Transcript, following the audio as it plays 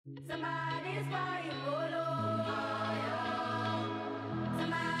Somebody's crying bolo.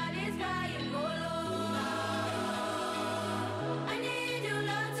 Somebody's crying bolo. I need you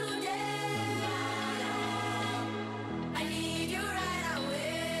love today. I need you right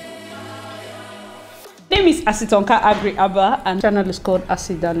away. My name is Asy Darlyn and channel is called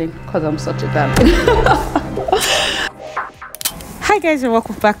Asy Darlyn because I'm such a darling. Hi guys and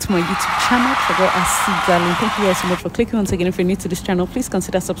welcome back to my YouTube channel for Asy Darlyn. Thank you guys so much for clicking. Once again, if you're new to this channel, please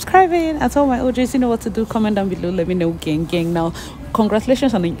consider subscribing. And to all my OJs, you know what to do. Comment down below, let me know. Gang. Now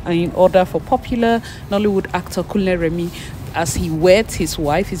congratulations on in order for popular Nollywood actor Kunle Remi as he wed his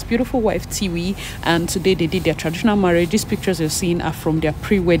wife, his beautiful wife Tiwi, and today they did their traditional marriage. These pictures you're seeing are from their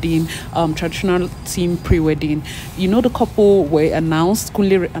pre-wedding traditional team pre-wedding. You know, the couple were announced,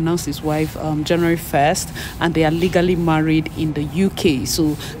 Kunle announced his wife January 1st, and they are legally married in the UK.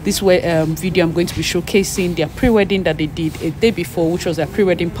 So this video I'm going to be showcasing their pre-wedding that they did a day before, which was their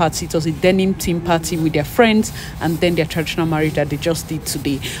pre-wedding party. It was a denim team party with their friends, and then their traditional marriage that they just did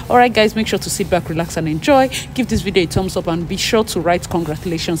today. All right guys, make sure to sit back, relax and enjoy. Give this video a thumbs up and be sure to write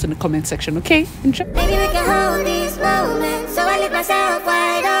congratulations in the comment section. Okay, enjoy. Maybe we can hold these moments, so I leave myself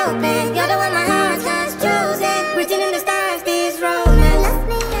wide open. You're the one my heart has chosen, written in the stars, these romance.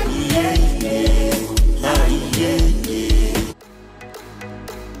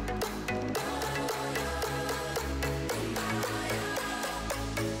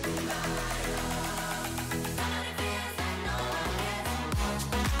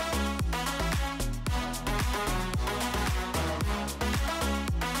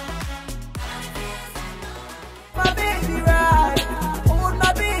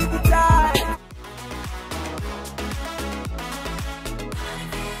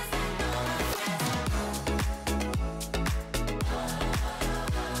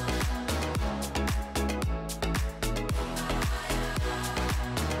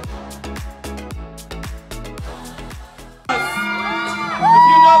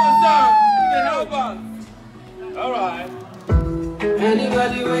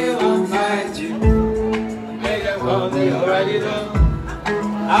 Anybody will won't fight you. Make them come, they already know.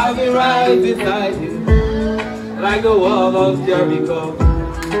 I'll be right beside you, like the wall of Jericho.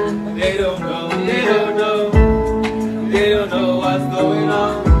 They don't know, they don't know, they don't know what's going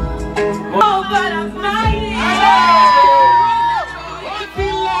on. Oh, but I'm fighting.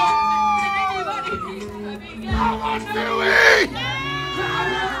 Come on, Tiwi!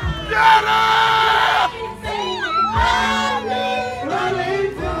 Get up!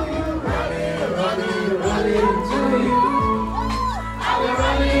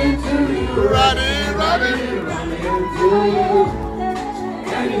 Running to you.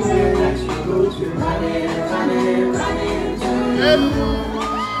 Anywhere that you go to, running to you.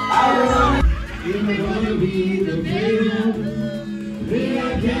 I will even gonna be the man. Me, I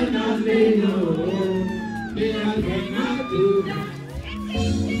cannot say no. Me, I cannot do that.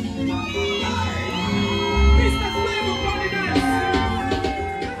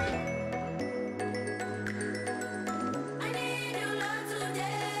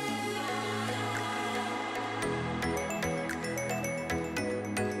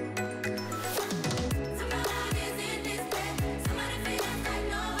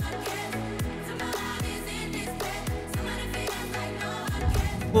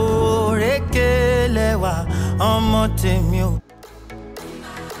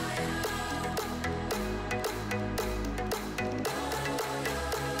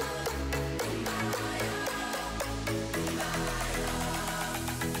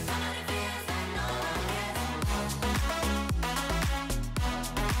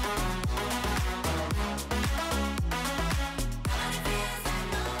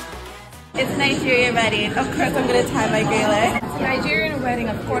 It's Nigerian wedding. Of course I'm gonna tie my grey. It's a Nigerian wedding.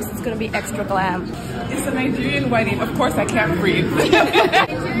 Of course it's gonna be extra glam. It's a Nigerian wedding. Of course I can't breathe.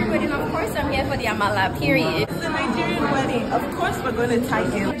 Nigerian wedding. Of course I'm here for the amala. Period. It's a Nigerian wedding. Of course we're gonna tie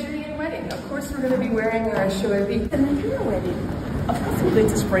him. Nigerian wedding. Of course we're gonna be wearing our shoebi. It's a Nigerian wedding. Of course we're going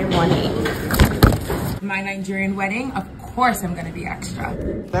to spray money. My Nigerian wedding. Of course I'm gonna be extra.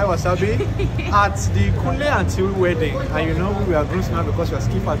 Hi Wasabi, at the Kunle and Tiwi wedding, and you know we are grooms now because we are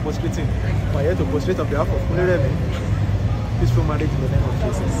skilled at prostrating. We're here to prostrate on behalf of Kunle Remi. Peaceful marriage in the name of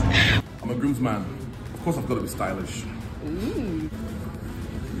Jesus. I'm a groomsman. Of course I've got to be stylish.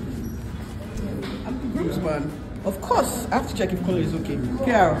 I'm the groomsman. Of course, I have to check if Kunle is okay.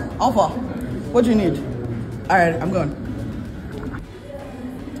 Here, Alpha, what do you need? Alright, I'm gone.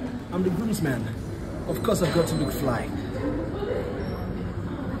 I'm the groomsman. Of course I've got to look fly.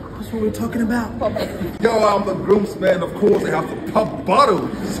 That's what we're talking about. Yo, I'm the groomsman. Of course, I have to pop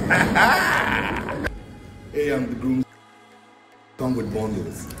bottles. Hey, I'm the groomsman. come with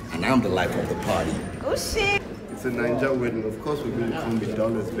bundles, and I'm the life of the party. Oh shit! It's a Ninja wedding. Of course we're going to come with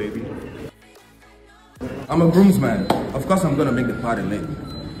dollars, baby. I'm a groomsman. Of course I'm gonna make the party lit.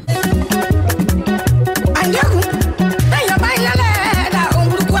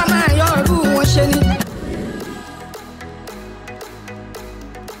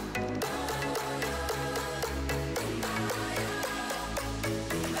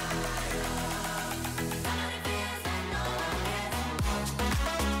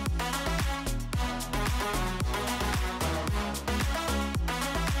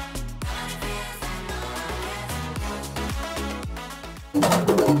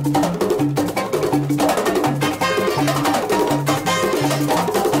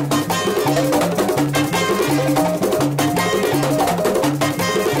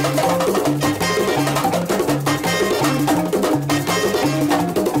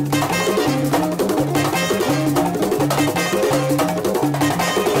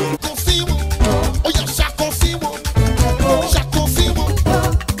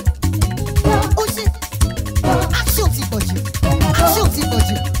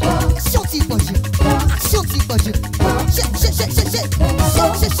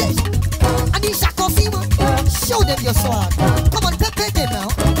 Show them your swag. Come on, pepe them now.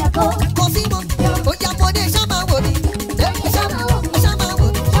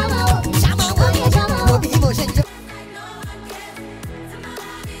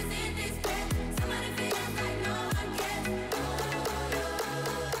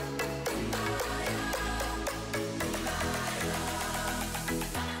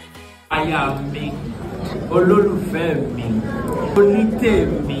 Aya mi, olólùfẹ́ mi,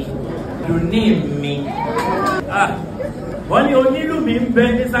 onítèmi, dùnní mi. Wọ́n ní onílù mi ń bẹ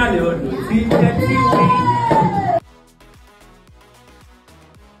nísàlẹ̀ odò tí tẹ́tí wí.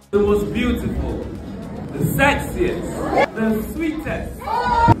 The most beautiful, the sexiest, the sweetest.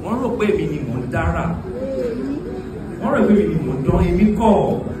 Wọ́n rò pé èmi ni mò ń dára. Wọ́n rò pé èmi ni mò ń dán èmi kọ́.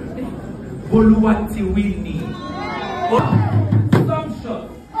 Bolúwa Tiwi ni. Some shot.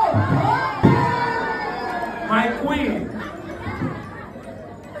 My queen.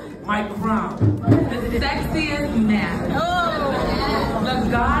 My crown. The sexiest man. The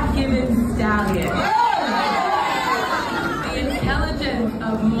God-given stallion. The intelligence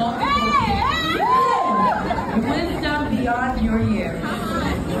of multiple people. Wisdom beyond your years.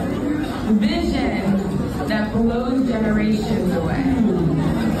 Vision that blows generations away.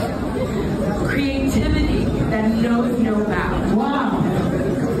 Creativity that knows no bounds. Wow.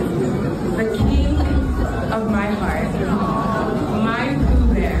 The king of my heart. My Pooh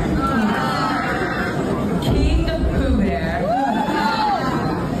Bear. King of Pooh Bear.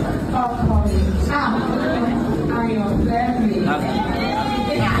 Oh, Polly. Are you family?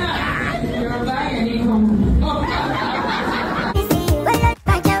 You're lying.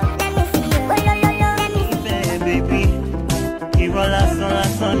 Baby, you are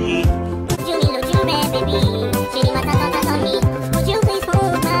last on me. Would you please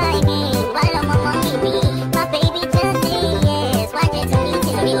hold my hand while I'm among me? My baby just say yes. Why did you need to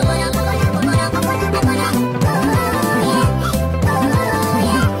be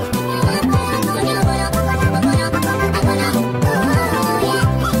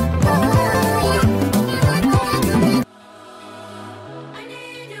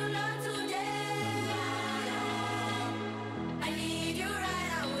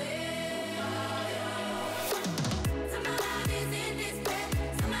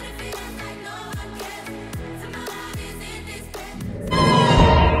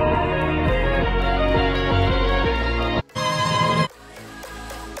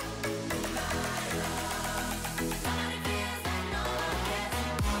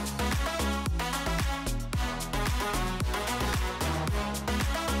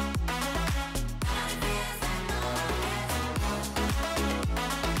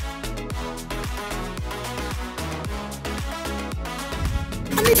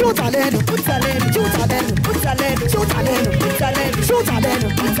Show talento, put talento, show talento, put talento, show talento, put talento, show talento,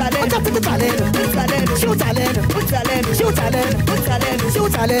 put talento, put talento, put talento, show talento, put talento, show talento, put talento, show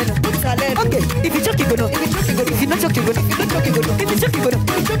talento, put talento. Okay, if you chuck you go, if you not chuck you go, if you not chuck you go, if you chuck you go,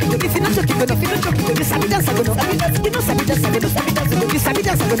 if you not chuck you go, if you not chuck you go, you sabi dance go, you know sabi dance go, you sabi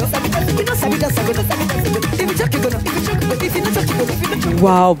dance go, you know sabi dance go, if you chuck you go, if you not chuck you go, if you not chuck.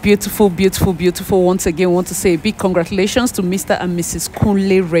 Wow, beautiful, beautiful, beautiful. Once again, want to say a big congratulations to Mr. and Mrs.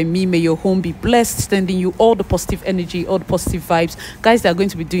 Kunle Remi. May your home be blessed, sending you all the positive energy, all the positive vibes. Guys, they are going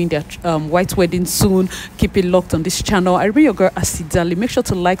to be doing their white wedding soon. Keep it locked on this channel. I remain your girl, Asy Darlyn. Make sure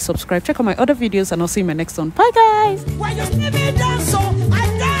to like, subscribe, check out my other videos, and I'll see you in my next one. Bye, guys.